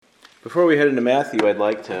Before we head into Matthew, I'd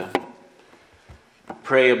like to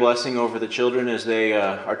pray a blessing over the children as they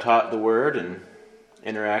are taught the Word and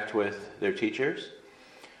interact with their teachers.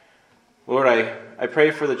 Lord, I pray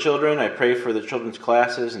for the children. I pray for the children's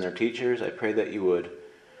classes and their teachers. I pray that you would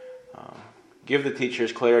give the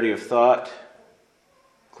teachers clarity of thought,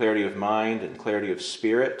 clarity of mind, and clarity of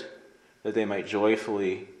spirit, that they might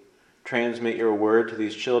joyfully transmit your Word to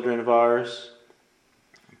these children of ours.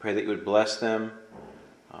 I pray that you would bless them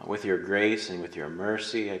with your grace and with your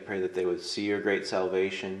mercy. I pray that they would see your great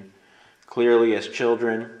salvation clearly as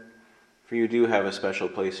children, for you do have a special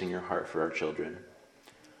place in your heart for our children.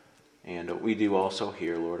 And we do also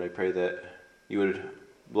here, Lord. I pray that you would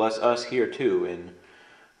bless us here too in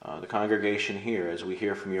the congregation here as we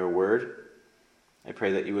hear from your word. I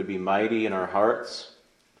pray that you would be mighty in our hearts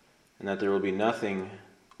and that there will be nothing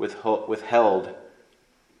withheld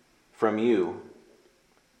from you.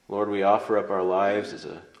 Lord, we offer up our lives as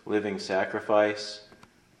a living sacrifice.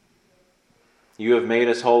 You have made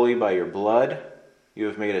us holy by your blood. You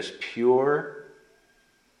have made us pure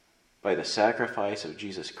by the sacrifice of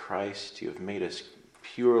Jesus Christ. You have made us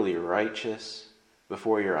purely righteous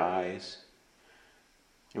before your eyes.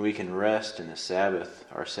 And we can rest in the Sabbath,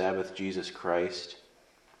 our Sabbath, Jesus Christ,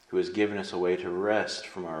 who has given us a way to rest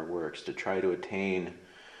from our works, to try to attain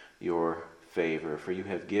your favor, for you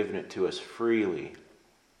have given it to us freely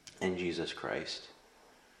in Jesus Christ.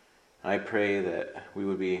 I pray that we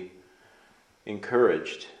would be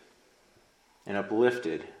encouraged and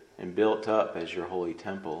uplifted and built up as your holy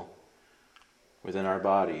temple within our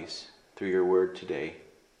bodies through your word today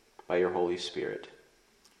by your Holy Spirit.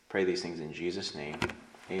 Pray these things in Jesus' name.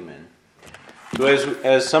 Amen. So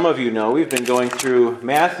as some of you know, we've been going through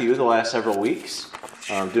Matthew the last several weeks,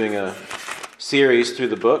 doing a series through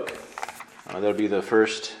the book. That'll be the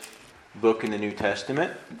first book in the New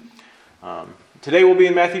Testament. Today we'll be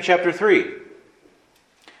in Matthew chapter 3.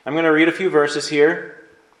 I'm going to read a few verses here,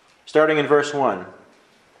 starting in verse 1.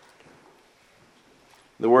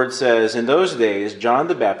 The word says, "In those days John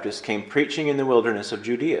the Baptist came preaching in the wilderness of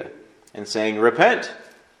Judea, and saying, 'Repent,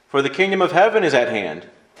 for the kingdom of heaven is at hand.'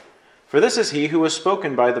 For this is he who was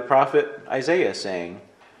spoken by the prophet Isaiah, saying,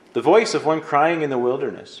 'The voice of one crying in the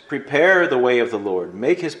wilderness, prepare the way of the Lord,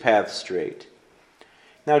 make his path straight.'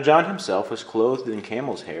 Now John himself was clothed in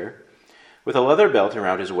camel's hair, with a leather belt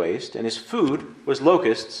around his waist, and his food was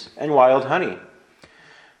locusts and wild honey.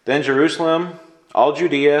 Then Jerusalem, all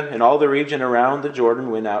Judea, and all the region around the Jordan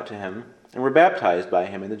went out to him, and were baptized by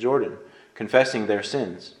him in the Jordan, confessing their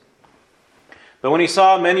sins. But when he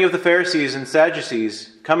saw many of the Pharisees and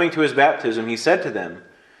Sadducees coming to his baptism, he said to them,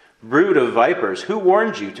 'Brood of vipers, who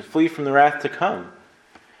warned you to flee from the wrath to come?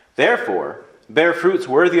 Therefore, bear fruits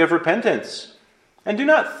worthy of repentance. And do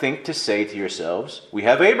not think to say to yourselves, we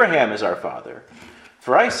have Abraham as our father.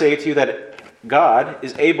 For I say to you that God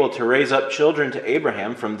is able to raise up children to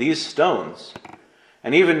Abraham from these stones.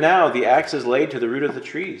 And even now the axe is laid to the root of the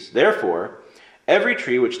trees. Therefore, every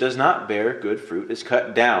tree which does not bear good fruit is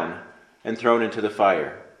cut down and thrown into the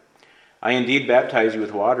fire. I indeed baptize you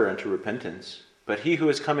with water unto repentance, but he who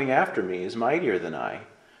is coming after me is mightier than I,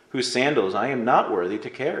 whose sandals I am not worthy to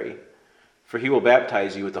carry. For he will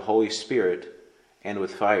baptize you with the Holy Spirit and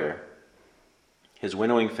with fire. His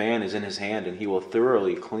winnowing fan is in his hand, and he will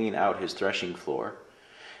thoroughly clean out his threshing floor,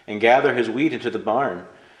 and gather his wheat into the barn,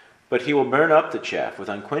 but he will burn up the chaff with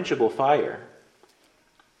unquenchable fire.'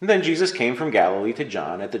 And then Jesus came from Galilee to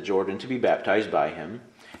John at the Jordan to be baptized by him.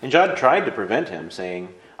 And John tried to prevent him,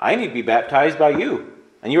 saying, 'I need to be baptized by you,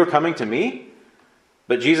 and you are coming to me?'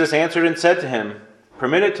 But Jesus answered and said to him,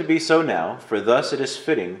 'Permit it to be so now, for thus it is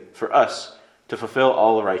fitting for us to fulfill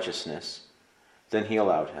all righteousness.' Then he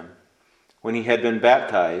allowed him. When he had been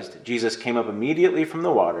baptized, Jesus came up immediately from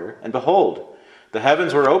the water, and behold, the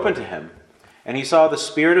heavens were opened to him, and he saw the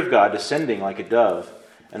Spirit of God descending like a dove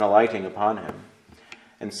and alighting upon him.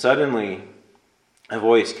 And suddenly a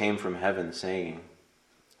voice came from heaven, saying,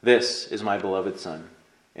 'This is my beloved Son,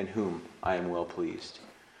 in whom I am well pleased.'"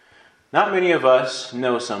 Not many of us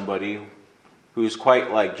know somebody who's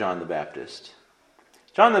quite like John the Baptist.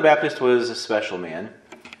 John the Baptist was a special man,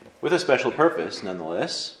 with a special purpose,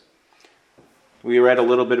 nonetheless. We read a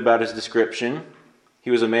little bit about his description.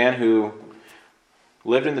 He was a man who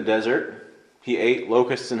lived in the desert. He ate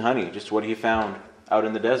locusts and honey, just what he found out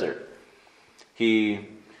in the desert. He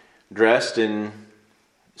dressed in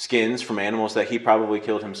skins from animals that he probably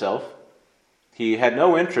killed himself. He had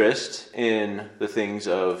no interest in the things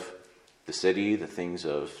of the city, the things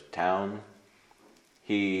of town.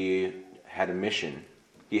 He had a mission.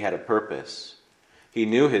 He had a purpose. He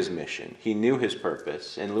knew his mission. He knew his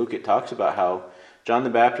purpose. In Luke, it talks about how John the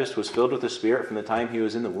Baptist was filled with the Spirit from the time he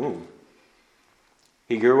was in the womb.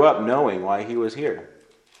 He grew up knowing why he was here.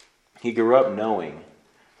 He grew up knowing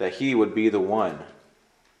that he would be the one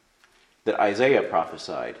that Isaiah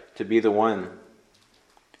prophesied, to be the one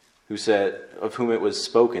who said, of whom it was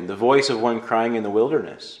spoken, the voice of one crying in the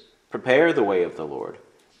wilderness, prepare the way of the Lord,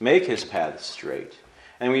 make his paths straight.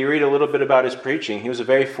 And we read a little bit about his preaching. He was a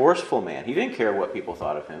very forceful man. He didn't care what people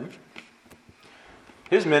thought of him.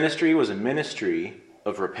 His ministry was a ministry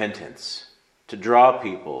of repentance, to draw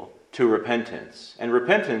people to repentance. And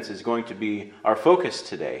repentance is going to be our focus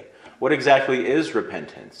today. What exactly is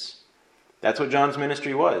repentance? That's what John's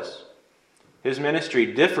ministry was. His ministry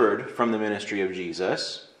differed from the ministry of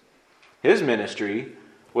Jesus. His ministry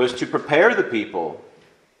was to prepare the people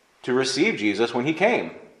to receive Jesus when he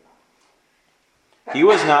came. He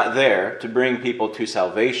was not there to bring people to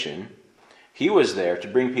salvation. He was there to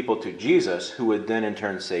bring people to Jesus, who would then in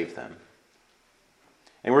turn save them.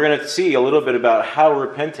 And we're going to see a little bit about how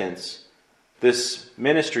repentance, this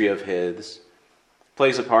ministry of his,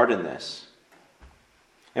 plays a part in this.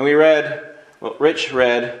 And Rich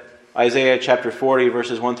read Isaiah chapter 40,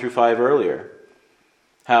 verses 1 through 5 earlier,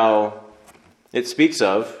 how it speaks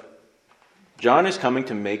of John is coming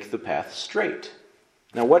to make the path straight.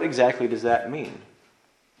 Now, what exactly does that mean?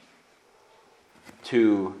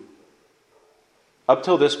 Up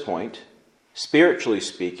till this point, spiritually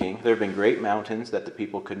speaking, there have been great mountains that the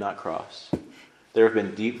people could not cross. There have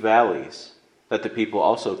been deep valleys that the people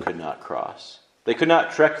also could not cross. They could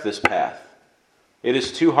not trek this path. It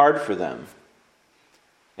is too hard for them.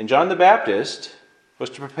 And John the Baptist was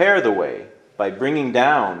to prepare the way by bringing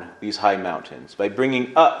down these high mountains, by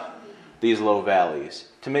bringing up these low valleys,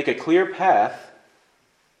 to make a clear path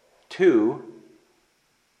to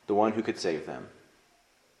the one who could save them.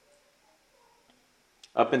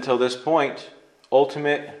 Up until this point,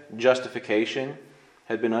 ultimate justification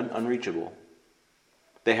had been unreachable.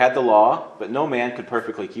 They had the law, but no man could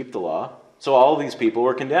perfectly keep the law, so all these people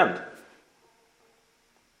were condemned.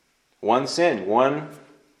 One sin, one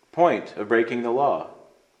point of breaking the law,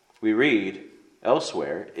 we read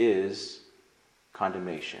elsewhere, is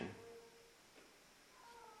condemnation.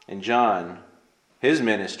 And John, his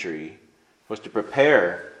ministry was to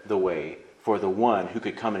prepare the way for the one who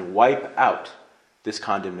could come and wipe out this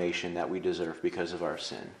condemnation that we deserve because of our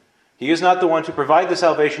sin. He is not the one to provide the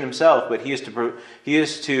salvation himself, but he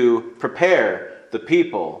is to prepare the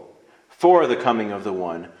people for the coming of the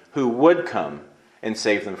one who would come and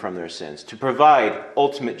save them from their sins, to provide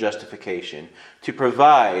ultimate justification, to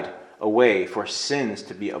provide a way for sins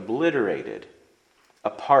to be obliterated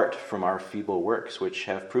apart from our feeble works, which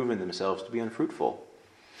have proven themselves to be unfruitful.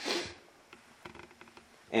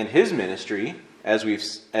 And his ministry, as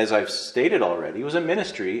I've stated already, was a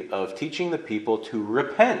ministry of teaching the people to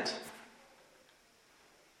repent.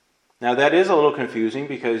 Now that is a little confusing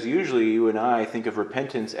because usually you and I think of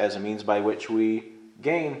repentance as a means by which we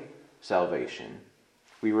gain salvation.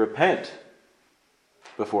 We repent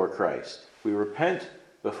before Christ. We repent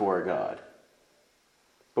before God.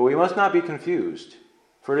 But we must not be confused,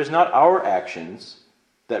 for it is not our actions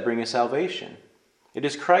that bring us salvation. It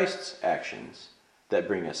is Christ's actions that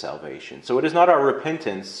bring us salvation. So it is not our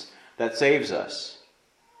repentance that saves us.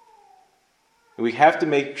 We have to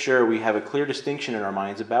make sure we have a clear distinction in our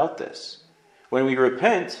minds about this. When we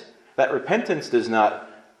repent, that repentance does not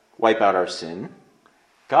wipe out our sin.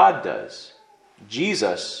 God does.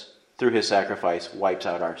 Jesus, through his sacrifice, wipes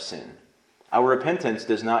out our sin. Our repentance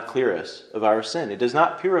does not clear us of our sin. It does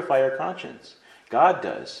not purify our conscience. God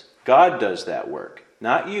does. God does that work,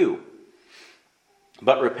 not you.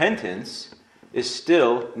 But repentance is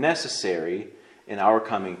still necessary in our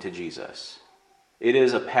coming to Jesus. It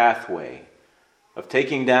is a pathway of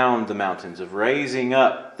taking down the mountains, of raising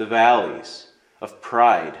up the valleys of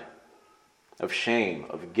pride, of shame,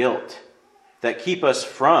 of guilt, that keep us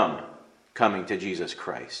from coming to Jesus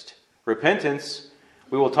Christ. Repentance,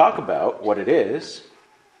 we will talk about what it is,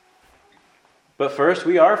 but first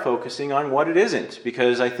we are focusing on what it isn't,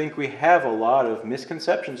 because I think we have a lot of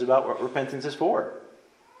misconceptions about what repentance is for.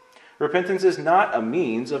 Repentance is not a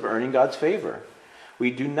means of earning God's favor.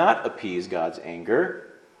 We do not appease God's anger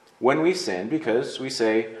when we sin because we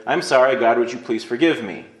say, "I'm sorry, God, would you please forgive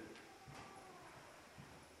me?"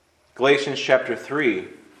 Galatians chapter 3,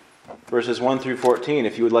 verses 1 through 14.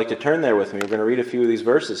 If you would like to turn there with me, we're going to read a few of these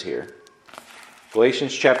verses here.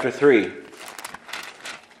 Galatians chapter 3,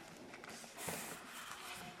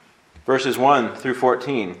 verses 1 through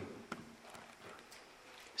 14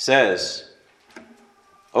 says,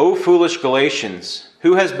 "O foolish Galatians,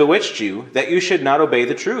 who has bewitched you that you should not obey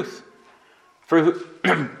the truth?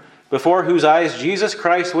 For before whose eyes Jesus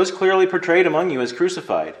Christ was clearly portrayed among you as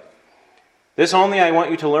crucified. This only I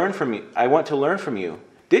want to learn from you.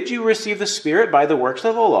 Did you receive the Spirit by the works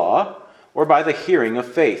of the law, or by the hearing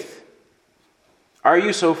of faith? Are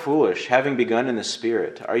you so foolish, having begun in the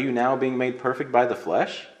Spirit? Are you now being made perfect by the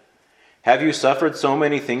flesh? Have you suffered so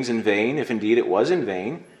many things in vain, if indeed it was in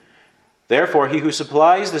vain? Therefore, he who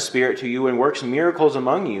supplies the Spirit to you and works miracles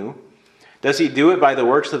among you, does he do it by the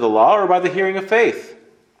works of the law or by the hearing of faith?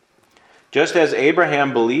 Just as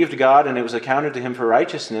Abraham believed God and it was accounted to him for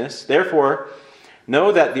righteousness, therefore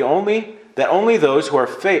know that only those who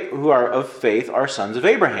are of faith are sons of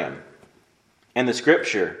Abraham. And the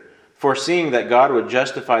Scripture, foreseeing that God would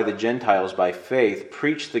justify the Gentiles by faith,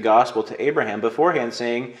 preached the gospel to Abraham beforehand,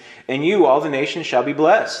 saying, "In you all the nations shall be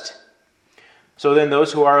blessed." So then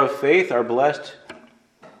those who are of faith are blessed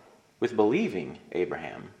with believing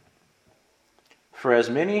Abraham. For as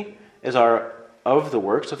many as are of the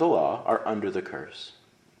works of the law are under the curse.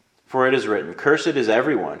 For it is written, "Cursed is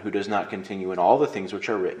everyone who does not continue in all the things which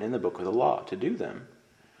are written in the book of the law, to do them."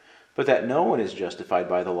 But that no one is justified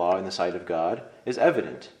by the law in the sight of God is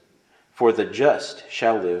evident, for the just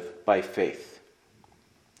shall live by faith.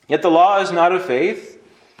 Yet the law is not of faith,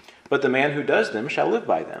 but the man who does them shall live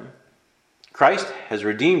by them. Christ has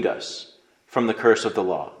redeemed us from the curse of the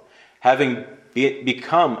law, having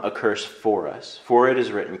become a curse for us. For it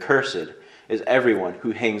is written, "Cursed is everyone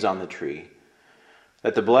who hangs on the tree,"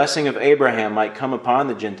 that the blessing of Abraham might come upon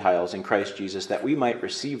the Gentiles in Christ Jesus, that we might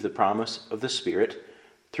receive the promise of the Spirit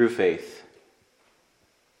through faith.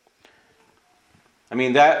 I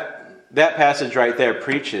mean, that passage right there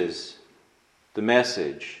preaches the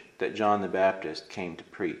message that John the Baptist came to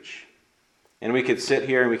preach. And we could sit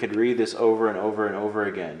here and we could read this over and over and over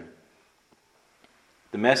again.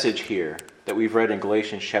 The message here that we've read in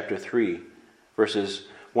Galatians chapter 3, verses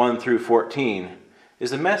 1 through 14,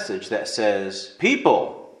 is a message that says,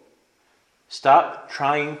 people, stop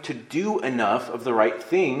trying to do enough of the right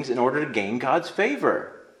things in order to gain God's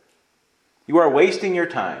favor. You are wasting your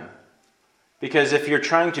time. Because if you're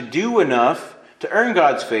trying to do enough to earn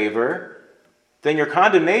God's favor, then your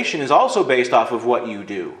condemnation is also based off of what you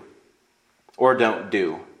do or don't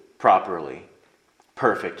do properly,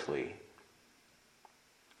 perfectly.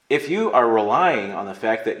 If you are relying on the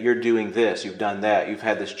fact that you're doing this, you've done that, you've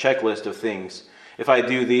had this checklist of things, if I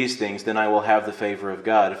do these things, then I will have the favor of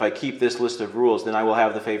God. If I keep this list of rules, then I will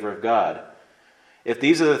have the favor of God. If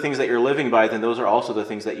these are the things that you're living by, then those are also the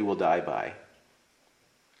things that you will die by.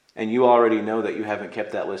 And you already know that you haven't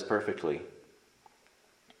kept that list perfectly.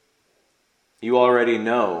 You already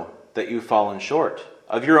know that you've fallen short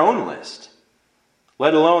of your own list,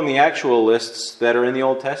 let alone the actual lists that are in the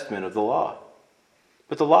Old Testament of the law.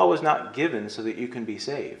 But the law was not given so that you can be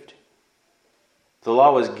saved. The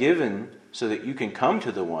law was given so that you can come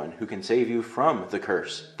to the one who can save you from the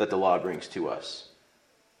curse that the law brings to us.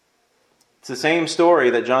 It's the same story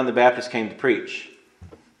that John the Baptist came to preach.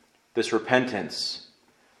 This repentance,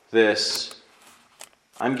 this,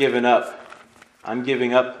 I'm giving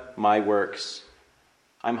up my works.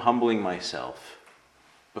 I'm humbling myself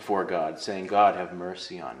before God, saying, God, have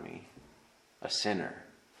mercy on me, a sinner.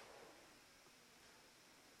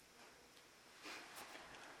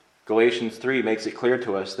 Galatians 3 makes it clear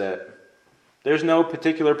to us that there's no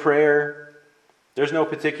particular prayer, there's no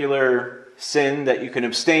particular sin that you can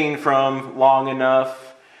abstain from long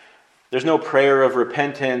enough. There's no prayer of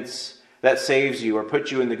repentance that saves you or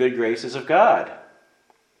puts you in the good graces of God.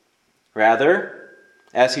 Rather,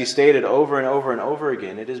 as he stated over and over and over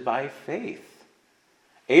again, it is by faith.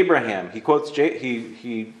 Abraham,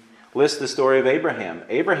 he lists the story of Abraham.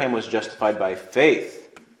 Abraham was justified by faith.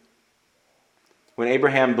 When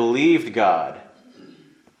Abraham believed God,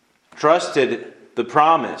 trusted the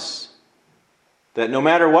promise that no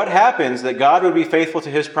matter what happens, that God would be faithful to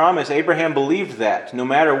his promise, Abraham believed that no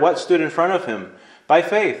matter what stood in front of him, by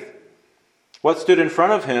faith. What stood in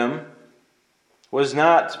front of him was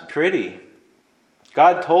not pretty.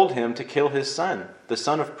 God told him to kill his son, the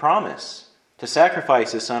son of promise, to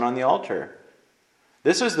sacrifice his son on the altar.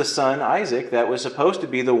 This was the son, Isaac, that was supposed to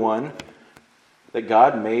be the one that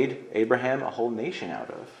God made Abraham a whole nation out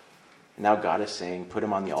of. And now God is saying, put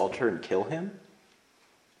him on the altar and kill him?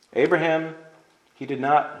 Abraham, he did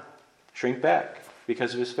not shrink back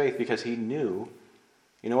because of his faith, because he knew,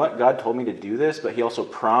 you know what, God told me to do this, but he also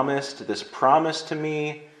promised this promise to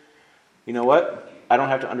me. You know what? I don't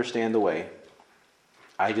have to understand the way.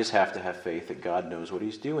 I just have to have faith that God knows what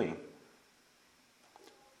he's doing.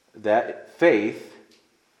 That faith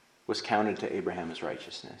was counted to Abraham as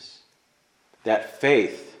righteousness. That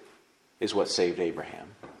faith is what saved Abraham.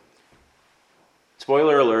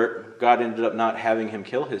 Spoiler alert, God ended up not having him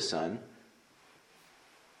kill his son.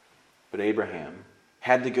 But Abraham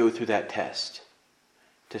had to go through that test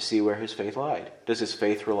to see where his faith lied. Does his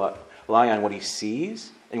faith rely on what he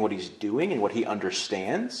sees and what he's doing and what he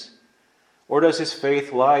understands? Or does his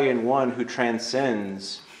faith lie in one who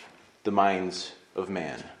transcends the minds of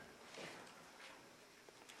man?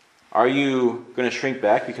 Are you going to shrink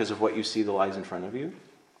back because of what you see that lies in front of you?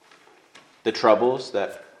 The troubles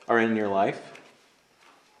that are in your life?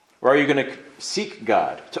 Or are you going to seek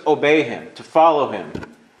God, to obey him, to follow him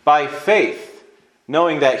by faith,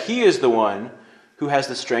 knowing that he is the one who has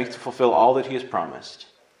the strength to fulfill all that he has promised?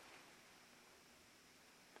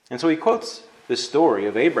 And so he quotes this story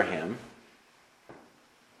of Abraham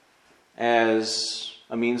as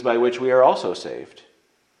a means by which we are also saved.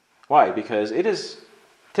 Why? Because it is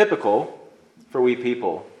typical for we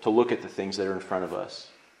people to look at the things that are in front of us.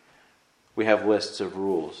 We have lists of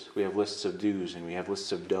rules, we have lists of do's, and we have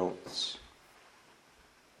lists of don'ts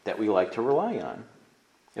that we like to rely on.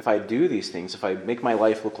 If I do these things, if I make my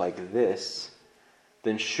life look like this,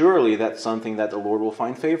 then surely that's something that the Lord will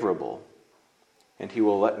find favorable, and he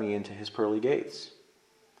will let me into his pearly gates.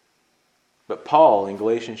 But Paul in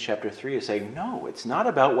Galatians chapter 3 is saying, no, it's not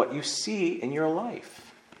about what you see in your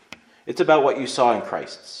life. It's about what you saw in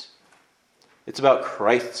Christ's. It's about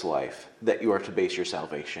Christ's life that you are to base your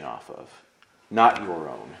salvation off of, not your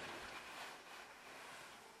own.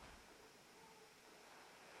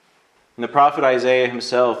 And the prophet Isaiah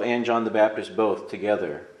himself and John the Baptist both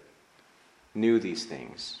together knew these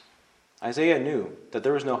things. Isaiah knew that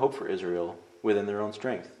there was no hope for Israel within their own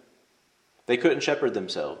strength. They couldn't shepherd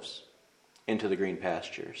themselves into the green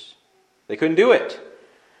pastures. They couldn't do it.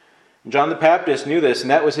 John the Baptist knew this,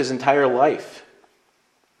 and that was his entire life.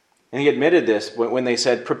 And he admitted this when they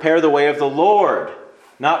said, prepare the way of the Lord,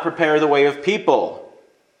 not prepare the way of people.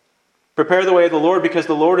 Prepare the way of the Lord because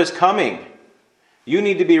the Lord is coming. You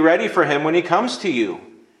need to be ready for him when he comes to you.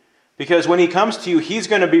 Because when he comes to you, he's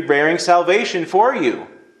going to be bearing salvation for you.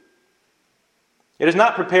 It is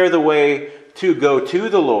not prepare the way to go to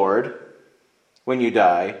the Lord when you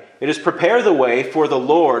die. It is prepare the way for the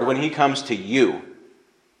Lord when he comes to you.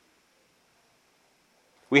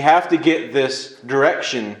 We have to get this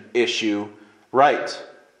direction issue right.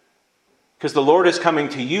 Because the Lord is coming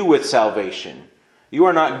to you with salvation. You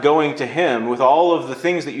are not going to him with all of the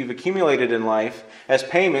things that you've accumulated in life as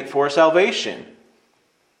payment for salvation.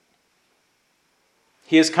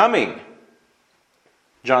 He is coming,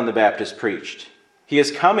 John the Baptist preached. He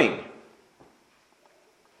is coming.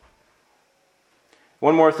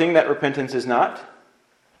 One more thing that repentance is not.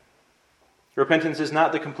 Repentance is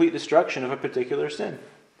not the complete destruction of a particular sin.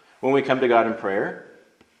 When we come to God in prayer,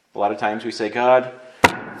 a lot of times we say, God,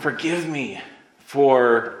 forgive me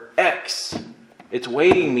for X. It's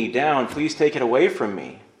weighing me down. Please take it away from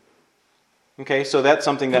me. Okay, so that's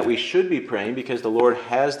something that we should be praying because the Lord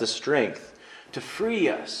has the strength to free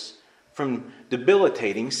us from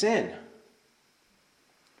debilitating sin.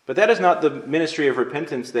 But that is not the ministry of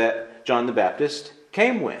repentance that John the Baptist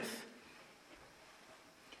came with.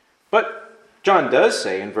 But John does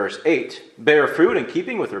say in verse 8, bear fruit in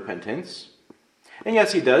keeping with repentance. And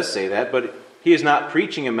yes, he does say that, but he is not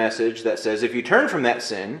preaching a message that says if you turn from that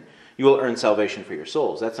sin, you will earn salvation for your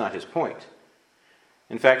souls. That's not his point.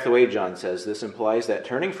 In fact, the way John says this implies that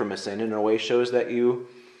turning from a sin in a way shows that you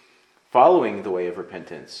following the way of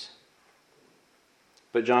repentance.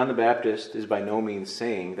 But John the Baptist is by no means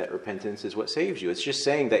saying that repentance is what saves you. It's just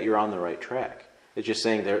saying that you're on the right track. It's just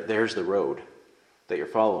saying there's the road that you're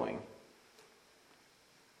following.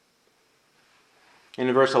 And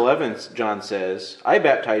in verse 11, John says, I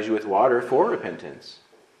baptize you with water for repentance.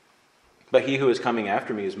 But he who is coming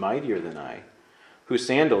after me is mightier than I, whose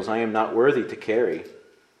sandals I am not worthy to carry.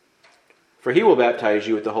 For he will baptize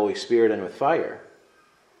you with the Holy Spirit and with fire.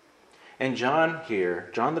 And John here,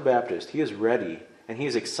 John the Baptist, he is ready and he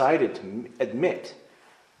is excited to admit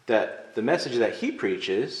that the message that he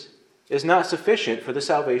preaches is not sufficient for the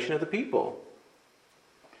salvation of the people.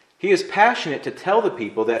 He is passionate to tell the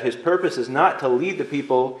people that his purpose is not to lead the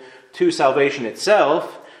people to salvation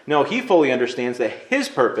itself. No, he fully understands that his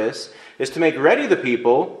purpose is to make ready the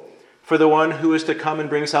people for the one who is to come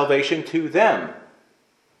and bring salvation to them.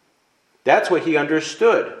 That's what he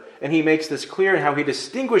understood. And he makes this clear in how he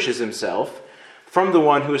distinguishes himself from the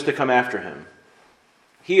one who is to come after him.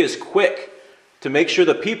 He is quick to make sure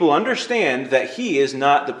the people understand that he is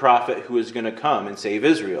not the prophet who is going to come and save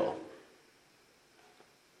Israel.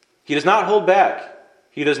 He does not hold back.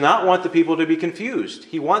 He does not want the people to be confused.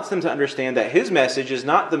 He wants them to understand that his message is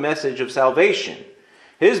not the message of salvation.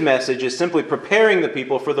 His message is simply preparing the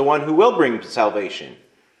people for the one who will bring salvation.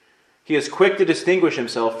 He is quick to distinguish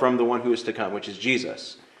himself from the one who is to come, which is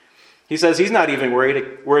Jesus. He says he's not even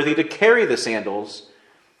worthy to carry the sandals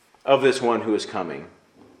of this one who is coming.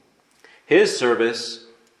 His service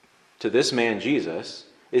to this man, Jesus,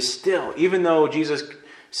 is still, even though Jesus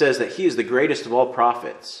says that he is the greatest of all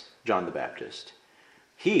prophets, John the Baptist,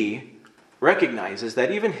 he recognizes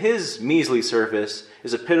that even his measly service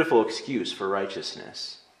is a pitiful excuse for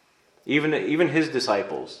righteousness. Even his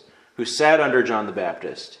disciples, who sat under John the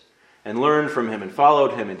Baptist and learned from him and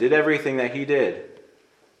followed him and did everything that he did,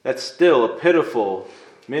 that's still a pitiful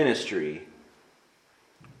ministry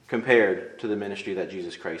compared to the ministry that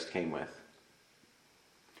Jesus Christ came with.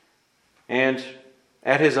 And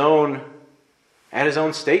at his own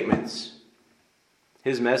statements,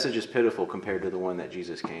 his message is pitiful compared to the one that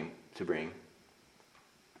Jesus came to bring.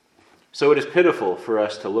 So it is pitiful for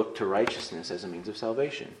us to look to righteousness as a means of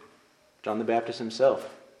salvation. John the Baptist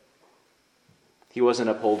himself, he wasn't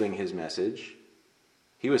upholding his message.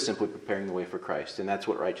 He was simply preparing the way for Christ. And that's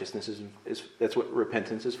what righteousness is, that's what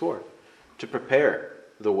repentance is for. To prepare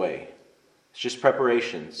the way. It's just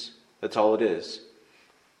preparations. That's all it is.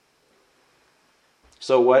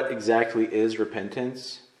 So what exactly is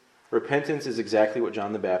repentance? Repentance is exactly what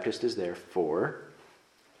John the Baptist is there for.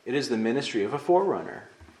 It is the ministry of a forerunner.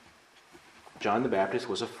 John the Baptist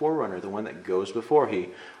was a forerunner, the one that goes before. He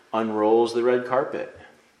unrolls the red carpet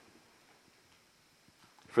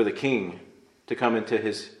for the king to come into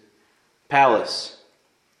his palace.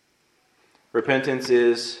 Repentance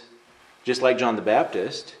is just like John the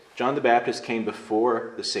Baptist. John the Baptist came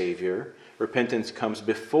before the Savior. Repentance comes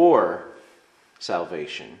before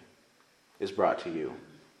salvation is brought to you.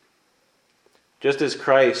 Just as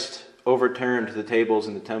Christ overturned the tables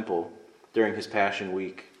in the temple during his Passion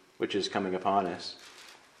Week, which is coming upon us,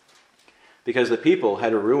 because the people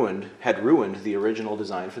had ruined the original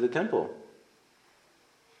design for the temple.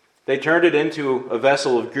 They turned it into a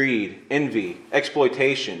vessel of greed, envy,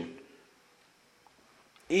 exploitation,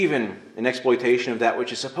 even an exploitation of that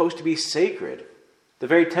which is supposed to be sacred. The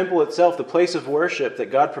very temple itself, the place of worship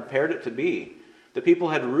that God prepared it to be. The people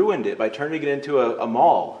had ruined it by turning it into a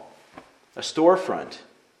mall, a storefront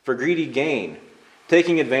for greedy gain,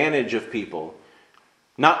 taking advantage of people,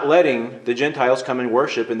 not letting the Gentiles come and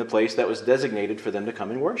worship in the place that was designated for them to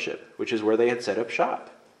come and worship, which is where they had set up shop.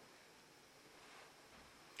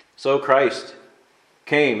 So Christ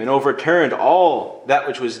came and overturned all that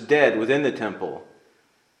which was dead within the temple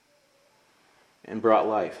and brought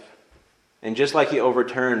life. And just like he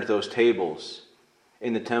overturned those tables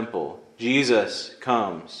in the temple, Jesus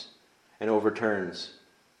comes and overturns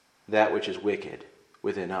that which is wicked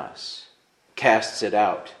within us, casts it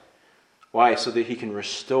out. Why? So that he can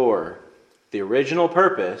restore the original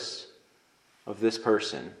purpose of this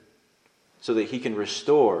person, so that he can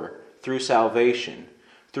restore through salvation,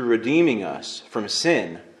 through redeeming us from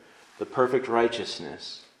sin, the perfect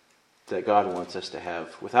righteousness that God wants us to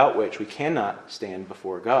have, without which we cannot stand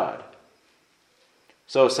before God.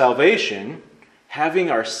 So salvation, having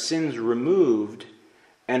our sins removed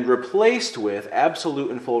and replaced with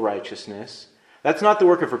absolute and full righteousness, that's not the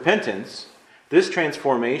work of repentance. This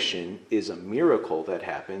transformation is a miracle that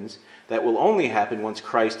happens, that will only happen once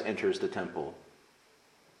Christ enters the temple.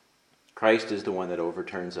 Christ is the one that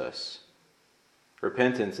overturns us.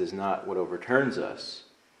 Repentance is not what overturns us.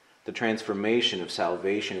 The transformation of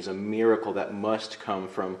salvation is a miracle that must come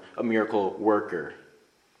from a miracle worker,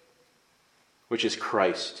 which is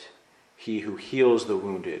Christ, he who heals the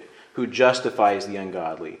wounded, who justifies the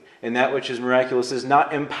ungodly. And that which is miraculous is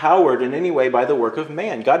not empowered in any way by the work of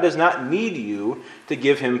man. God does not need you to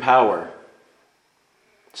give him power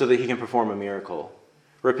so that he can perform a miracle.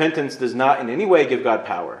 Repentance does not in any way give God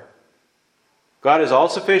power. God is all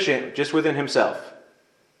sufficient just within himself.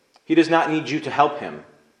 He does not need you to help him.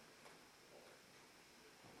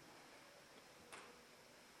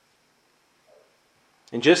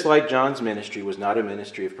 And just like John's ministry was not a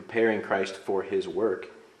ministry of preparing Christ for his work,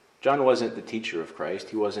 John wasn't the teacher of Christ.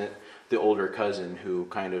 He wasn't the older cousin who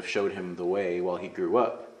kind of showed him the way while he grew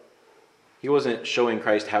up. He wasn't showing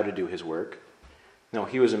Christ how to do his work. No,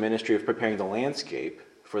 he was a ministry of preparing the landscape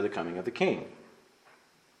for the coming of the king.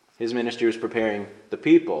 His ministry was preparing the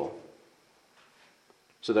people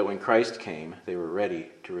so that when Christ came, they were ready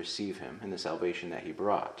to receive him and the salvation that he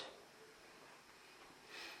brought.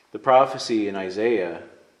 The prophecy in Isaiah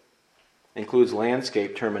includes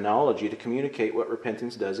landscape terminology to communicate what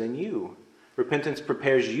repentance does in you. Repentance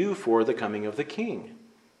prepares you for the coming of the king.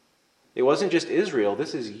 It wasn't just Israel,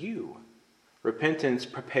 this is you. Repentance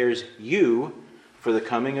prepares you for the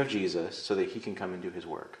coming of Jesus so that he can come and do his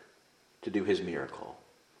work, to do his miracle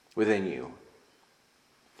within you.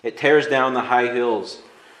 It tears down the high hills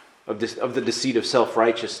of the deceit of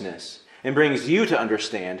self-righteousness, and brings you to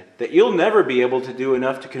understand that you'll never be able to do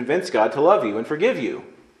enough to convince God to love you and forgive you.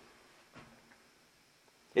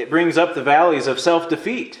 It brings up the valleys of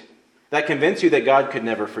self-defeat that convince you that God could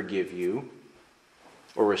never forgive you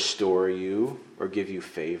or restore you or give you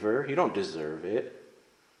favor. You don't deserve it.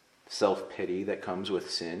 Self-pity that comes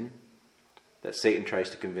with sin that Satan tries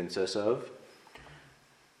to convince us of.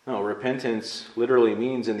 No, repentance literally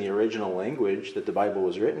means, in the original language that the Bible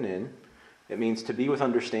was written in, it means to be with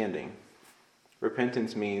understanding.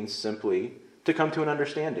 Repentance means simply to come to an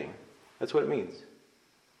understanding. That's what it means.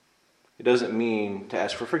 It doesn't mean to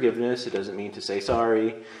ask for forgiveness. It doesn't mean to say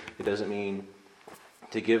sorry. It doesn't mean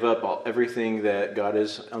to give up everything that God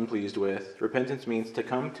is unpleased with. Repentance means to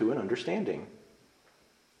come to an understanding.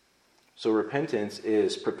 So repentance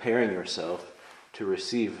is preparing yourself to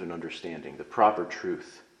receive an understanding, the proper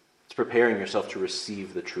truth. It's preparing yourself to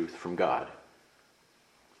receive the truth from God.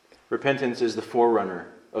 Repentance is the forerunner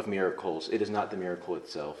of miracles. It is not the miracle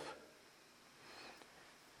itself.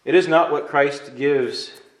 It is not what Christ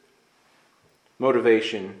gives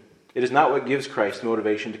motivation. It is not what gives Christ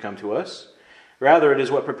motivation to come to us. Rather, it is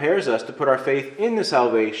what prepares us to put our faith in the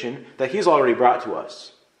salvation that He's already brought to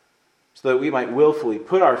us, so that we might willfully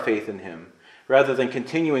put our faith in Him, rather than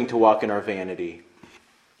continuing to walk in our vanity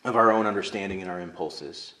of our own understanding and our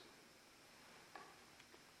impulses.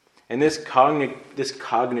 And this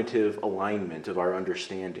cognitive alignment of our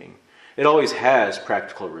understanding, it always has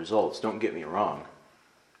practical results, don't get me wrong.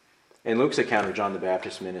 In Luke's account of John the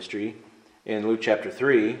Baptist's ministry, in Luke chapter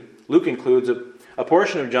 3, Luke includes a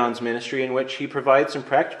portion of John's ministry in which he provides some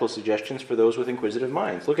practical suggestions for those with inquisitive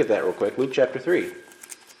minds. Look at that real quick, Luke chapter 3.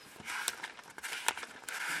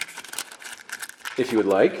 If you would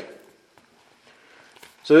like.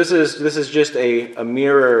 So this is just a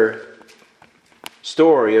mirror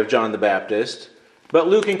story of John the Baptist, but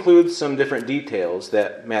Luke includes some different details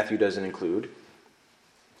that Matthew doesn't include.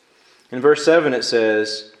 In verse 7 it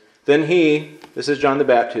says, "Then he," this is John the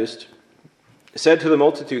Baptist, "said to the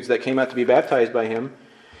multitudes that came out to be baptized by him,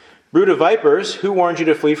 'Brood of vipers, who warned you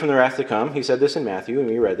to flee from the wrath to come?'" He said this in Matthew, and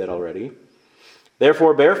we read that already.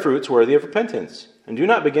 "Therefore bear fruits worthy of repentance. And do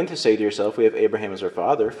not begin to say to yourself, 'We have Abraham as our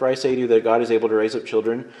father.' For I say to you that God is able to raise up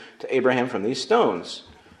children to Abraham from these stones."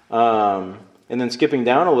 And then skipping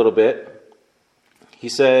down a little bit, he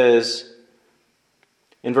says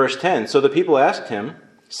in verse 10, "So the people asked him,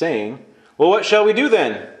 saying, 'Well, what shall we do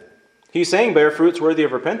then?'" He's saying bear fruits worthy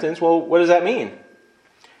of repentance. Well, what does that mean?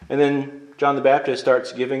 And then John the Baptist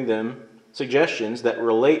starts giving them suggestions that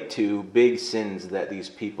relate to big sins that these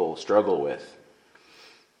people struggle with.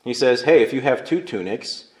 He says, hey, if you have 2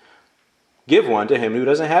 tunics, give one to him who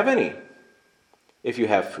doesn't have any. If you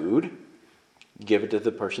have food, give it to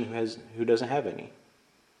the person who doesn't have any.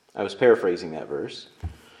 I was paraphrasing that verse.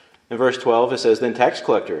 In verse 12 it says, "Then tax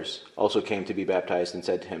collectors also came to be baptized and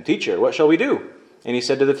said to him, 'Teacher, what shall we do?' And he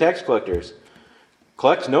said to the tax collectors,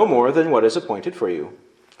 'Collect no more than what is appointed for you.'"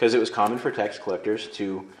 Because it was common for tax collectors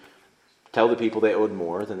to tell the people they owed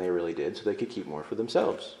more than they really did so they could keep more for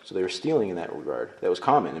themselves. So they were stealing in that regard. That was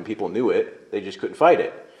common, and people knew it. They just couldn't fight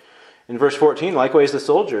it. In verse 14, likewise the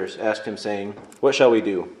soldiers asked him, saying, "What shall we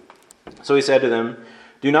do?" So he said to them,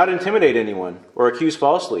 "Do not intimidate anyone or accuse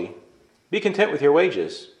falsely. Be content with your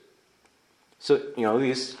wages." So,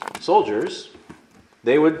 these soldiers,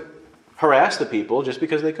 they would harass the people just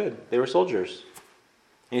because they could. They were soldiers.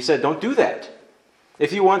 And he said, don't do that.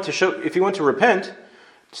 If you want to repent,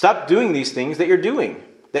 stop doing these things that you're doing,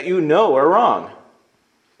 that you know are wrong.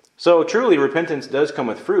 So truly, repentance does come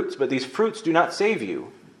with fruits, but these fruits do not save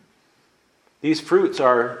you. These fruits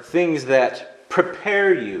are things that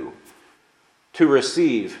prepare you to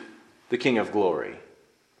receive the King of Glory.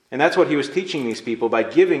 And that's what he was teaching these people by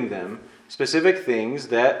giving them specific things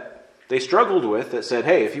that they struggled with, that said,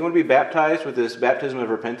 hey, if you want to be baptized with this baptism of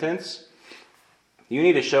repentance, you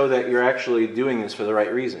need to show that you're actually doing this for the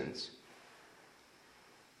right reasons.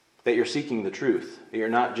 That you're seeking the truth. That you're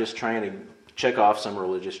not just trying to check off some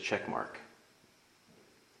religious check mark.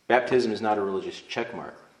 Baptism is not a religious check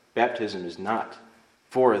mark. Baptism is not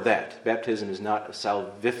for that. Baptism is not a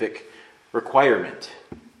salvific requirement.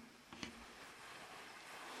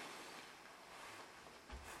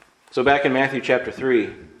 So back in Matthew chapter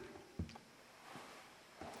 3,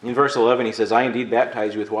 in verse 11 he says, "I indeed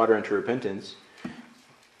baptize you with water unto repentance,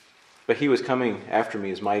 but he was coming after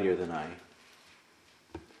me is mightier than I,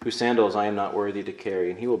 whose sandals I am not worthy to carry,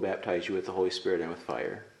 and he will baptize you with the Holy Spirit and with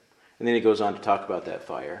fire." And then he goes on to talk about that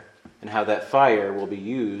fire, and how that fire will be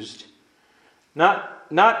used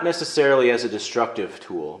not necessarily as a destructive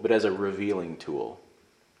tool, but as a revealing tool.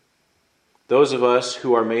 Those of us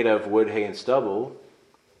who are made of wood, hay, and stubble,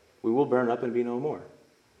 we will burn up and be no more.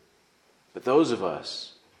 But those of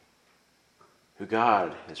us who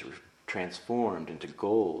God has transformed into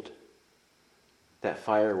gold, that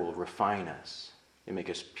fire will refine us and make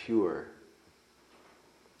us pure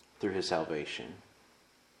through his salvation.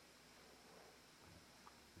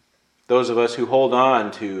 Those of us who hold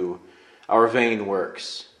on to our vain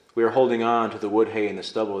works, we are holding on to the wood, hay, and the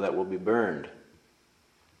stubble that will be burned.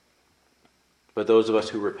 But those of us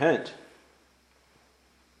who repent,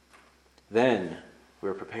 then we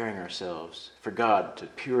are preparing ourselves for God to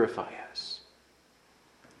purify us.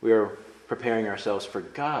 We are preparing ourselves for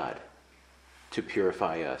God to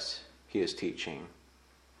purify us, he is teaching.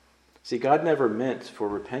 See, God never meant for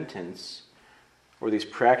repentance or these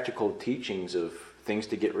practical teachings of things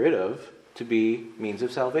to get rid of to be means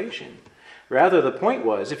of salvation. Rather, the point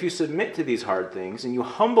was, if you submit to these hard things and you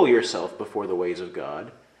humble yourself before the ways of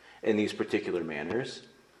God in these particular manners,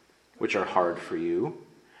 which are hard for you,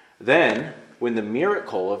 then when the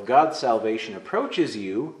miracle of God's salvation approaches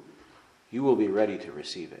you, you will be ready to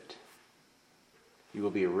receive it. You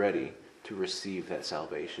will be ready to receive that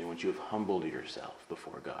salvation once you have humbled yourself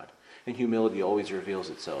before God. And humility always reveals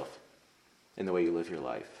itself in the way you live your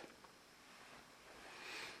life.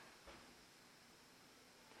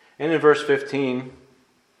 And in verse 15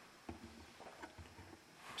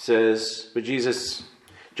 says, so Jesus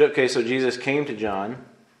came to John.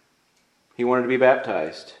 He wanted to be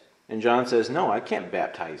baptized. And John says, no, I can't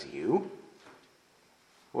baptize you.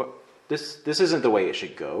 What? This isn't the way it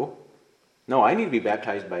should go. No, I need to be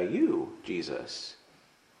baptized by you, Jesus.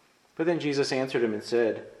 But then Jesus answered him and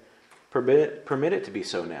said, permit it to be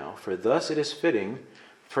so now, for thus it is fitting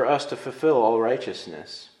for us to fulfill all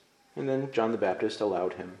righteousness. And then John the Baptist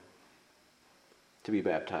allowed him to be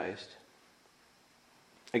baptized.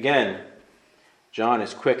 Again, John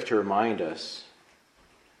is quick to remind us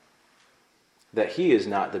that he is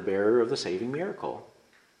not the bearer of the saving miracle.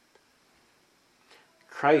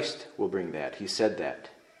 Christ will bring that. He said that.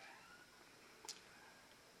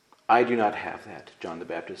 I do not have that, John the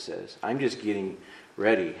Baptist says. I'm just getting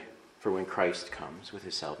ready for when Christ comes with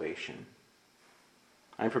his salvation.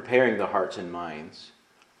 I'm preparing the hearts and minds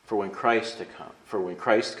for when Christ to come. For when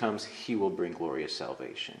Christ comes, he will bring glorious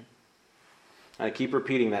salvation. And I keep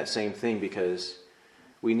repeating that same thing because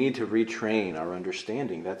we need to retrain our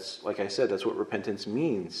understanding. That's, like I said, that's what repentance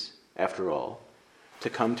means, after all, to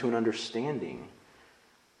come to an understanding.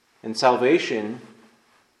 And salvation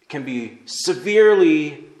can be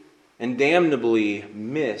severely and damnably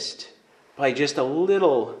missed by just a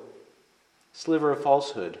little sliver of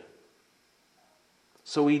falsehood.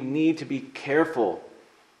 So we need to be careful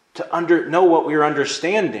to know what we are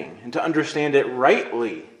understanding and to understand it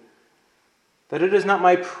rightly. That it is not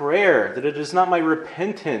my prayer, that it is not my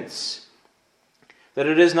repentance, that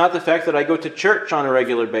it is not the fact that I go to church on a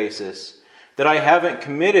regular basis, that I haven't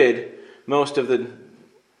committed most of the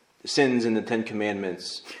sins in the Ten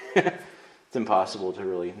Commandments. It's impossible to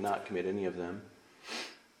really not commit any of them.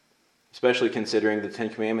 Especially considering the Ten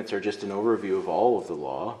Commandments are just an overview of all of the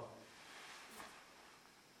law.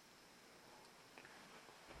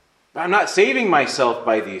 But I'm not saving myself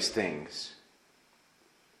by these things.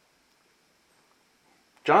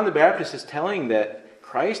 John the Baptist is telling that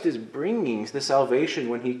Christ is bringing the salvation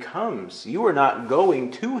when he comes. You are not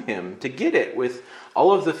going to him to get it with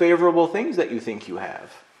all of the favorable things that you think you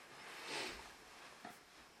have.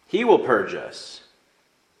 He will purge us.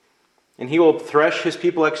 And he will thresh his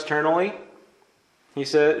people externally.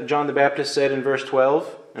 John the Baptist said in verse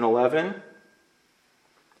 12 and 11,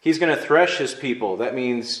 he's going to thresh his people. That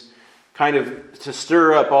means kind of to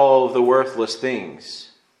stir up all of the worthless things.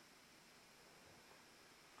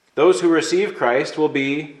 Those who receive Christ will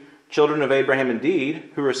be children of Abraham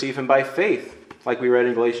indeed, who receive him by faith, like we read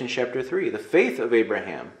in Galatians chapter 3. The faith of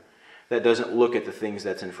Abraham that doesn't look at the things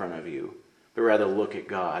that's in front of you, but rather look at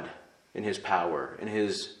God and his power and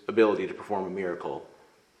his ability to perform a miracle.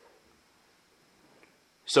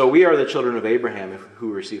 So we are the children of Abraham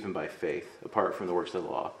who receive him by faith, apart from the works of the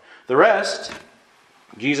law. The rest,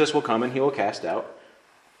 Jesus will come and he will cast out,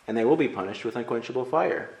 and they will be punished with unquenchable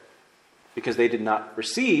fire, because they did not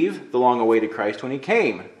receive the long-awaited Christ when he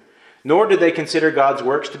came, nor did they consider God's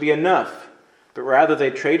works to be enough, but rather they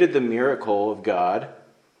traded the miracle of God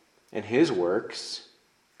and his works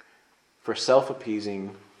for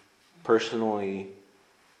self-appeasing, personally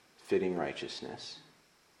fitting righteousness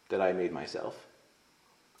that I made myself.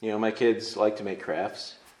 You know, my kids like to make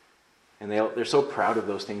crafts, and they're so proud of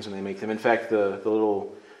those things when they make them. In fact, the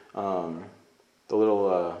little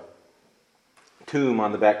tomb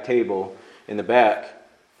on the back table in the back,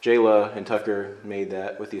 Jayla and Tucker made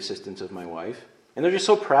that with the assistance of my wife. And they're just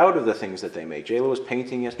so proud of the things that they make. Jayla was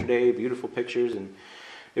painting yesterday, beautiful pictures, and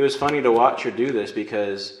it was funny to watch her do this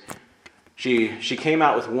because she came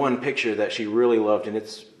out with one picture that she really loved, and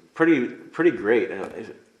it's pretty great,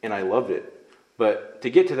 and I loved it. But to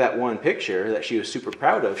get to that one picture that she was super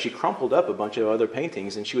proud of, she crumpled up a bunch of other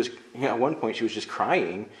paintings, and she was, at one point she was just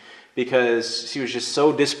crying because she was just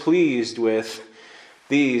so displeased with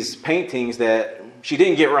these paintings that she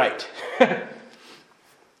didn't get right.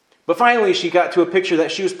 But finally she got to a picture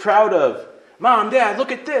that she was proud of. Mom, Dad,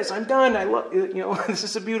 look at this. I'm done. I love, this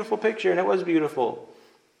is a beautiful picture, and it was beautiful.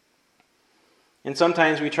 And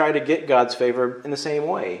sometimes we try to get God's favor in the same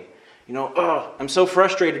way. I'm so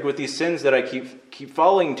frustrated with these sins that I keep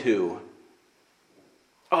falling to.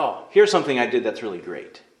 Oh, here's something I did that's really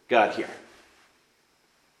great. God, here.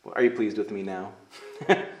 Are you pleased with me now?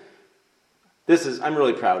 I'm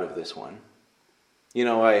really proud of this one.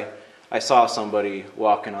 I saw somebody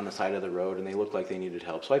walking on the side of the road and they looked like they needed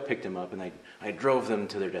help. So I picked them up and I drove them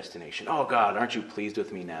to their destination. Oh God, aren't you pleased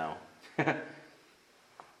with me now?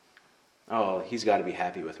 Oh, he's got to be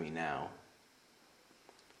happy with me now.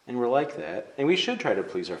 And we're like that. And we should try to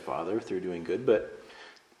please our Father through doing good, but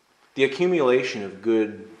the accumulation of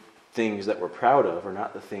good things that we're proud of are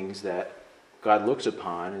not the things that God looks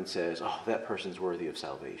upon and says, oh, that person's worthy of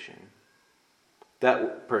salvation.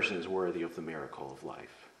 That person is worthy of the miracle of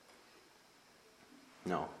life.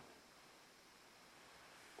 No.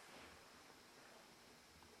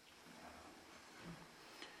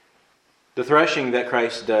 The threshing that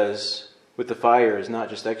Christ does with the fire is not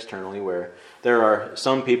just externally, where there are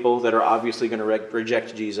some people that are obviously going to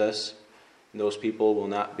reject Jesus, and those people will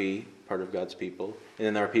not be part of God's people. And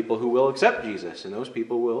then there are people who will accept Jesus, and those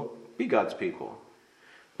people will be God's people.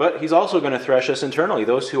 But he's also going to thresh us internally.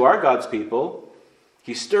 Those who are God's people,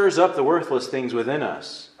 he stirs up the worthless things within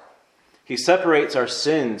us. He separates our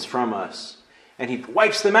sins from us, and he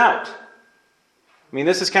wipes them out. I mean,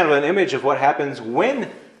 this is kind of an image of what happens when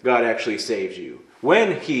God actually saves you.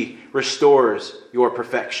 When he restores your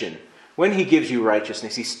perfection, when he gives you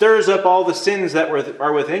righteousness, he stirs up all the sins that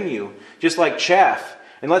are within you, just like chaff,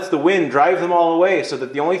 and lets the wind drive them all away so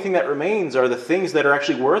that the only thing that remains are the things that are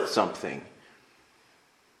actually worth something.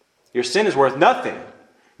 Your sin is worth nothing.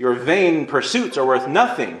 Your vain pursuits are worth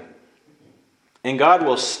nothing. And God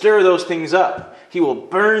will stir those things up. He will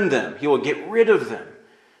burn them. He will get rid of them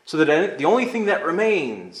so that the only thing that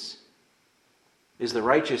remains is the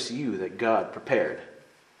righteous you that God prepared.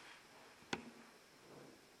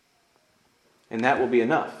 And that will be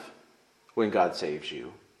enough when God saves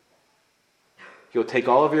you. He'll take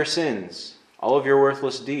all of your sins, all of your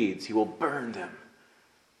worthless deeds, he will burn them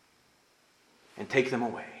and take them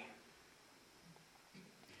away.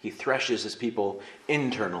 He threshes his people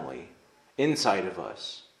internally, inside of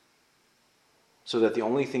us, so that the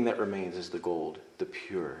only thing that remains is the gold, the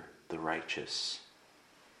pure, the righteous.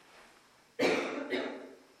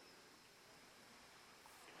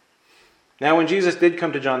 Now, when Jesus did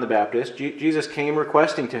come to John the Baptist, Jesus came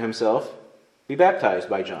requesting to himself, be baptized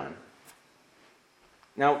by John.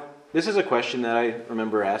 Now, this is a question that I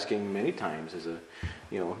remember asking many times as a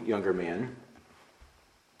younger man.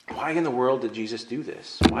 Why in the world did Jesus do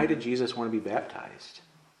this? Why did Jesus want to be baptized?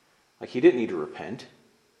 Like, he didn't need to repent.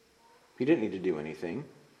 He didn't need to do anything.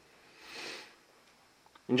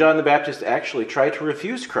 And John the Baptist actually tried to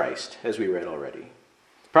refuse Christ, as we read already.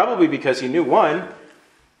 Probably because he knew, one,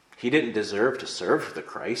 he didn't deserve to serve the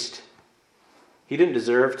Christ. He didn't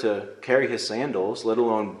deserve to carry his sandals, let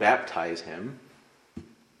alone baptize him.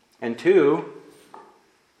 And two,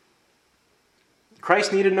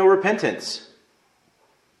 Christ needed no repentance.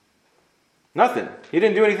 Nothing. He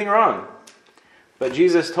didn't do anything wrong. But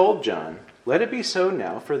Jesus told John, let it be so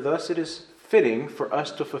now, for thus it is fitting for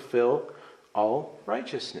us to fulfill all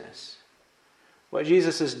righteousness. What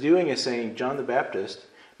Jesus is doing is saying, John the Baptist,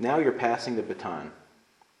 now you're passing the baton.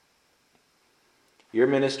 Your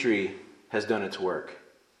ministry has done its work.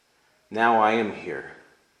 Now I am here.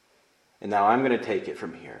 And now I'm going to take it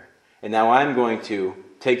from here. And now I'm going to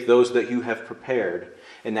take those that you have prepared,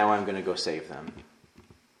 and now I'm going to go save them.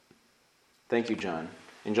 Thank you, John.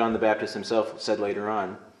 And John the Baptist himself said later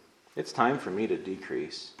on, it's time for me to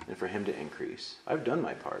decrease and for him to increase. I've done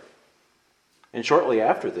my part. And shortly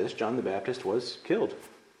after this, John the Baptist was killed.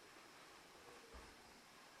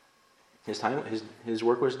 His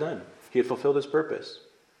work was done. He had fulfilled his purpose.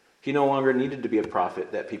 He no longer needed to be a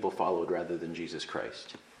prophet that people followed rather than Jesus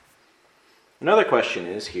Christ. Another question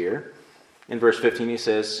is here, in verse 15 he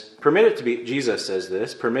says, Jesus says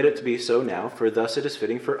this, permit it to be so now, for thus it is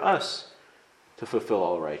fitting for us to fulfill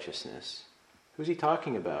all righteousness. Who's he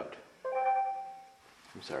talking about?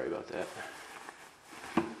 I'm sorry about that.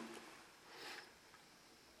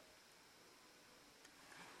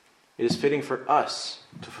 it is fitting for us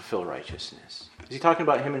to fulfill righteousness. Is he talking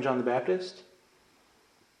about him and John the Baptist?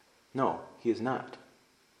 No, he is not.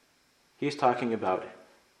 He's talking about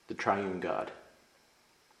the triune God.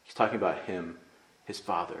 He's talking about him, his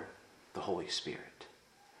Father, the Holy Spirit.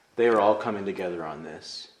 They are all coming together on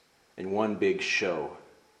this in one big show.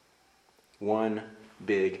 One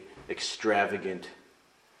big, extravagant,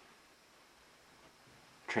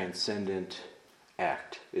 transcendent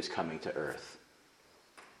act is coming to earth.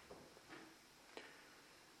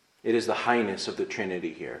 It is the highness of the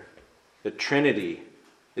Trinity here. The Trinity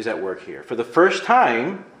is at work here. For the first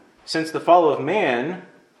time since the fall of man,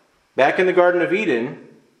 back in the Garden of Eden,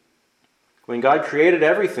 when God created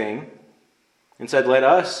everything and said, "Let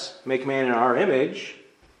us make man in our image,"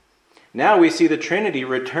 now we see the Trinity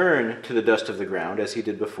return to the dust of the ground as he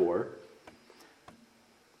did before.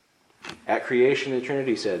 At creation, the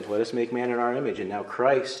Trinity said, "Let us make man in our image." And now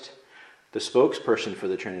Christ, the spokesperson for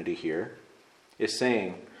the Trinity here, is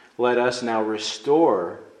saying, "Let us now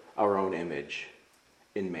restore our own image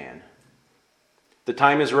in man." The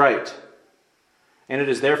time is right, and it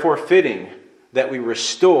is therefore fitting that we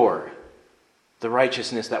restore the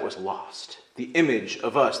righteousness that was lost, the image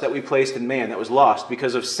of us that we placed in man that was lost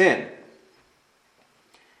because of sin,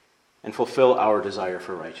 and fulfill our desire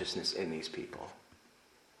for righteousness in these people.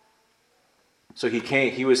 So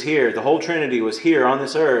he was here, the whole Trinity was here on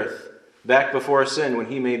this earth, back before sin when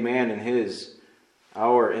he made man in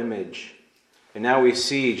our image. And now we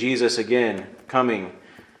see Jesus again coming,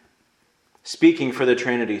 speaking for the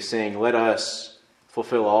Trinity, saying, "Let us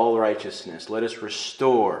fulfill all righteousness. Let us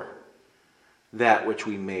restore that which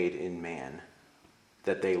we made in man,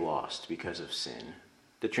 that they lost because of sin."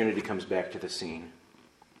 The Trinity comes back to the scene.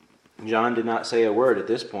 John did not say a word at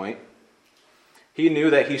this point. He knew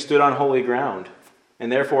that he stood on holy ground, and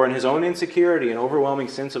therefore in his own insecurity and overwhelming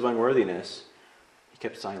sense of unworthiness, he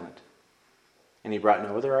kept silent. And he brought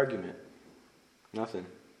no other argument. Nothing.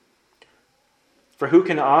 For who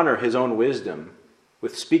can honor his own wisdom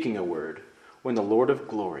with speaking a word when the Lord of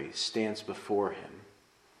glory stands before him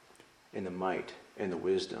in the might and the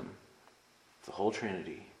wisdom of the whole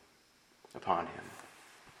Trinity upon him?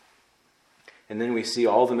 And then we see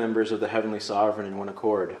all the members of the heavenly sovereign in one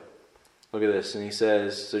accord. Look at this. And he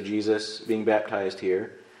says, so Jesus being baptized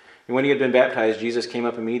here. And when he had been baptized, Jesus came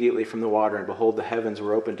up immediately from the water, and behold, the heavens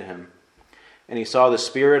were opened to him. And he saw the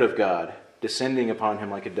Spirit of God descending upon him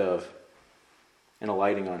like a dove, and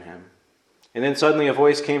alighting on him. And then suddenly a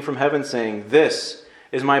voice came from heaven saying, "This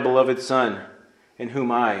is my beloved Son, in whom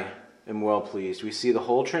I am well pleased." We see the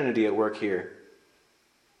whole Trinity at work here.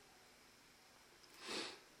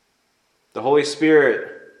 The Holy Spirit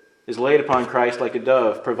is laid upon Christ like a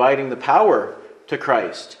dove, providing the power to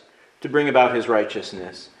Christ to bring about his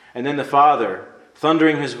righteousness. And then the Father,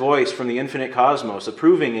 thundering his voice from the infinite cosmos,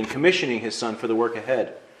 approving and commissioning his Son for the work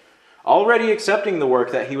ahead, already accepting the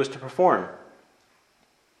work that he was to perform,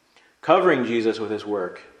 covering Jesus with his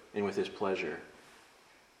work and with his pleasure.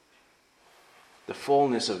 The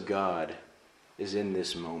fullness of God is in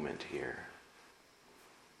this moment here.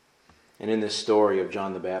 And in this story of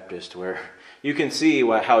John the Baptist, where you can see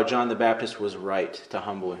how John the Baptist was right to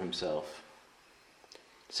humble himself.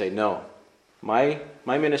 Say, no, my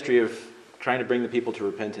ministry of trying to bring the people to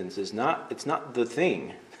repentance it's not the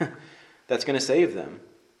thing that's going to save them.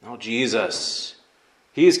 No, Jesus,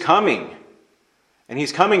 he is coming. And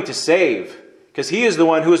he's coming to save, because he is the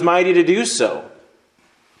one who is mighty to do so.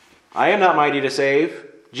 I am not mighty to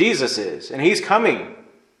save. Jesus is, and he's coming.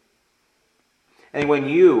 And when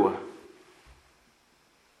you,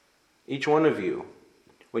 each one of you,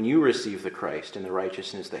 when you receive the Christ and the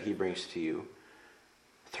righteousness that he brings to you,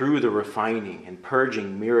 through the refining and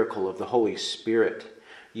purging miracle of the Holy Spirit,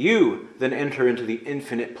 you then enter into the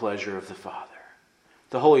infinite pleasure of the Father.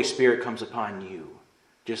 The Holy Spirit comes upon you,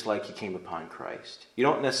 just like he came upon Christ. You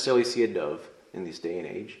don't necessarily see a dove in this day and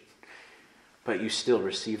age, but you still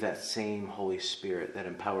receive that same Holy Spirit that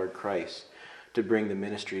empowered Christ to bring the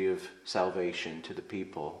ministry of salvation to the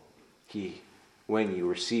people. When you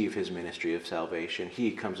receive his ministry of salvation,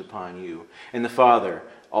 he comes upon you. And the Father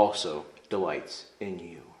also delights in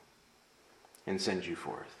you and sends you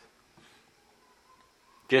forth.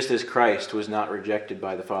 Just as Christ was not rejected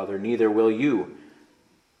by the Father, neither will you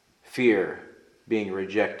fear being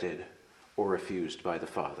rejected or refused by the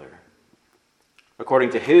Father.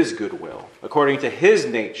 According to his goodwill, according to his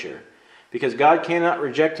nature, because God cannot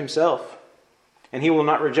reject himself, and he will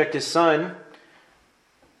not reject his Son,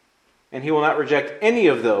 and he will not reject any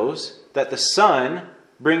of those that the Son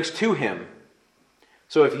brings to him.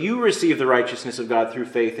 So if you receive the righteousness of God through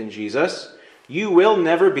faith in Jesus, you will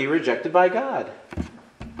never be rejected by God.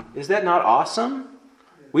 Is that not awesome?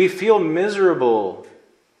 we feel miserable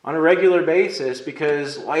on a regular basis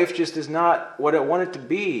because life just is not what I want it to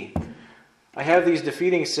be. I have these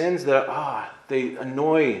defeating sins that, they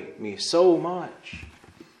annoy me so much.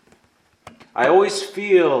 I always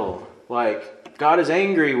feel like God is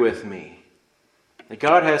angry with me. That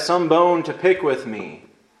God has some bone to pick with me.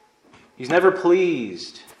 He's never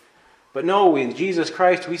pleased. But no, in Jesus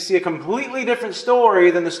Christ, we see a completely different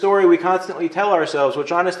story than the story we constantly tell ourselves,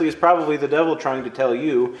 which honestly is probably the devil trying to tell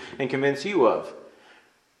you and convince you of.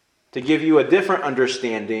 To give you a different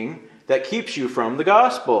understanding that keeps you from the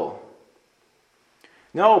gospel.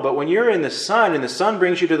 No, but when you're in the Son and the Son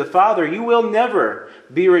brings you to the Father, you will never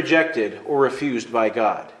be rejected or refused by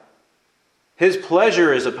God. His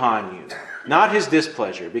pleasure is upon you, not His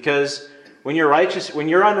displeasure. Because when your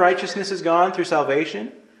unrighteousness is gone through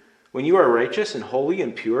salvation, when you are righteous and holy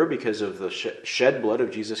and pure because of the shed blood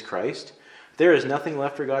of Jesus Christ, there is nothing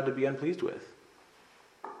left for God to be unpleased with.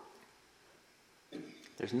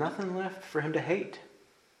 There's nothing left for Him to hate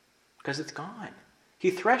because it's gone.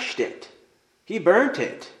 He threshed it. He burnt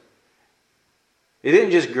it. It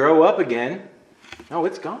didn't just grow up again. No,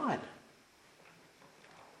 it's gone.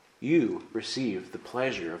 You receive the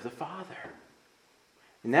pleasure of the Father.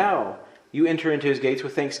 Now you enter into His gates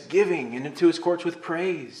with thanksgiving and into His courts with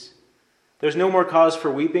praise. There's no more cause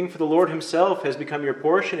for weeping, for the Lord Himself has become your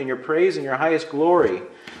portion and your praise and your highest glory.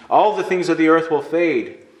 All the things of the earth will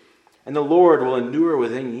fade, and the Lord will endure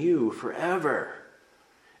within you forever,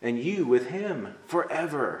 and you with Him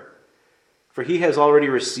forever. For He has already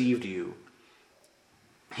received you.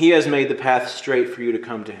 He has made the path straight for you to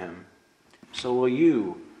come to Him. So will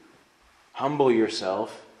you humble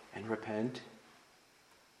yourself and repent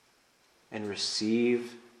and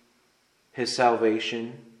receive His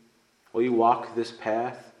salvation? Will you walk this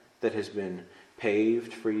path that has been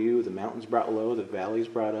paved for you, the mountains brought low, the valleys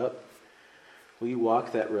brought up? Will you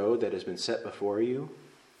walk that road that has been set before you?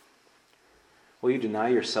 Will you deny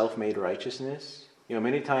your self-made righteousness?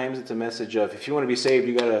 Many times it's a message of, if you want to be saved,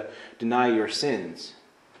 you got to deny your sins.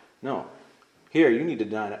 No. Here, you need to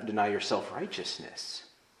deny your self-righteousness.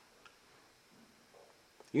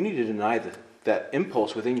 You need to deny that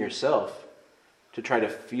impulse within yourself to try to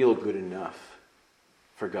feel good enough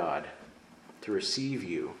for God to receive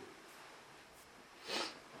you.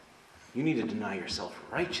 You need to deny your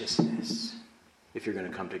self-righteousness if you're going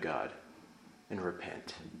to come to God and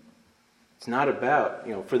repent. It's not about,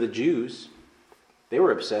 for the Jews, they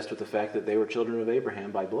were obsessed with the fact that they were children of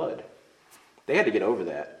Abraham by blood. They had to get over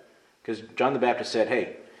that. Because John the Baptist said,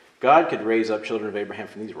 hey, God could raise up children of Abraham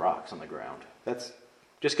from these rocks on the ground. That's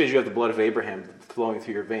just because you have the blood of Abraham flowing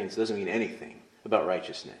through your veins doesn't mean anything about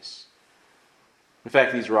righteousness. In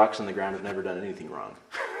fact, these rocks on the ground have never done anything wrong.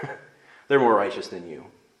 They're more righteous than you.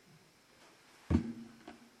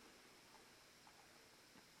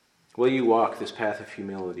 Will you walk this path of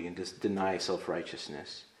humility and just deny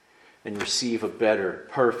self-righteousness and receive a better,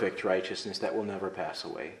 perfect righteousness that will never pass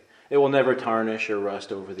away? It will never tarnish or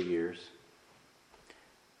rust over the years.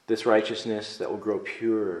 This righteousness that will grow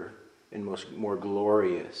purer and more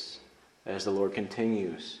glorious as the Lord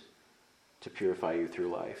continues to purify you through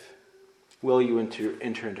life. Will you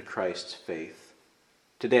enter into Christ's faith?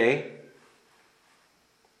 Today,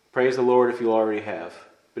 praise the Lord if you already have.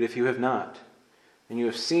 But if you have not, and you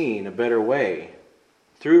have seen a better way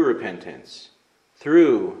through repentance,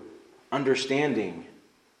 through understanding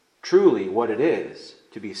truly what it is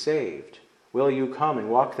to be saved, will you come and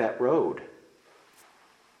walk that road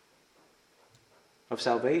of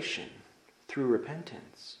salvation through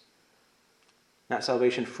repentance? Not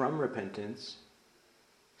salvation from repentance,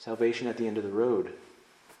 salvation at the end of the road.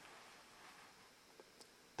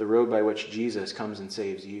 The road by which Jesus comes and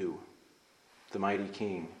saves you, the mighty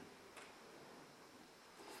King.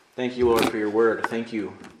 Thank you, Lord, for your word. Thank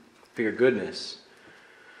you for your goodness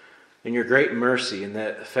and your great mercy, and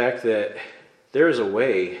the fact that there is a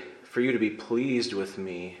way for you to be pleased with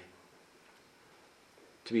me,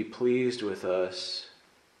 to be pleased with us,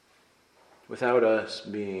 without us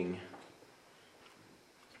being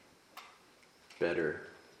better.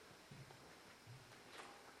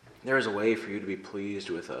 There is a way for you to be pleased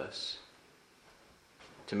with us,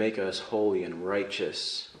 to make us holy and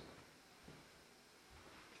righteous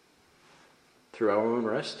through our own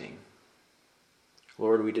resting.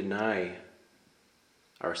 Lord, we deny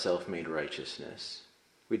our self-made righteousness.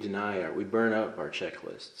 We burn up our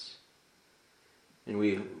checklists. And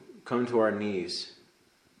we come to our knees,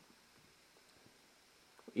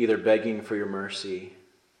 either begging for your mercy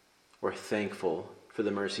or thankful for the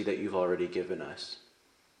mercy that you've already given us.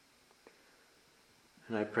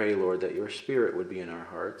 And I pray, Lord, that your Spirit would be in our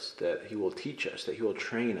hearts, that he will teach us, that he will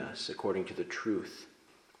train us according to the truth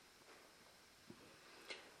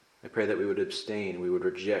I pray that we would abstain, we would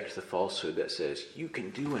reject the falsehood that says, you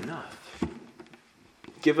can do enough.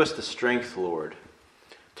 Give us the strength, Lord,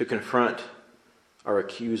 to confront our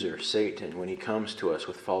accuser, Satan, when he comes to us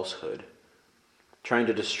with falsehood, trying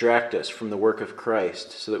to distract us from the work of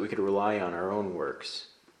Christ so that we could rely on our own works.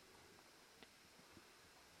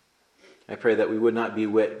 I pray that we would not be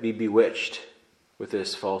bewitched with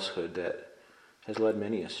this falsehood that has led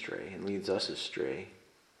many astray and leads us astray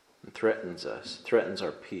and threatens us, threatens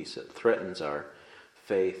our peace, it threatens our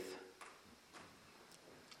faith.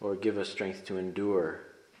 Lord, give us strength to endure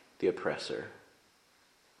the oppressor.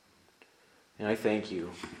 And I thank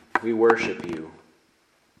you. We worship you.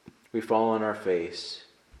 We fall on our face,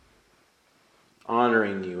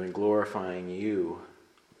 honoring you and glorifying you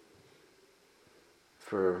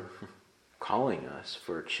for calling us,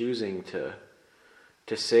 for choosing to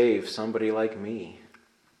save somebody like me.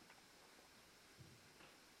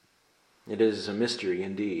 It is a mystery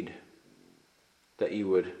indeed that you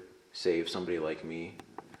would save somebody like me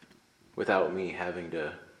without me having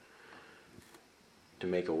to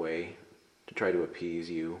make a way to try to appease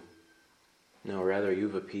you. No, rather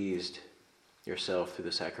you've appeased yourself through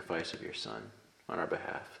the sacrifice of your Son on our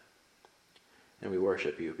behalf. And we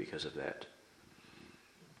worship you because of that.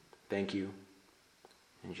 Thank you.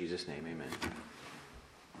 In Jesus' name,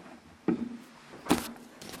 amen.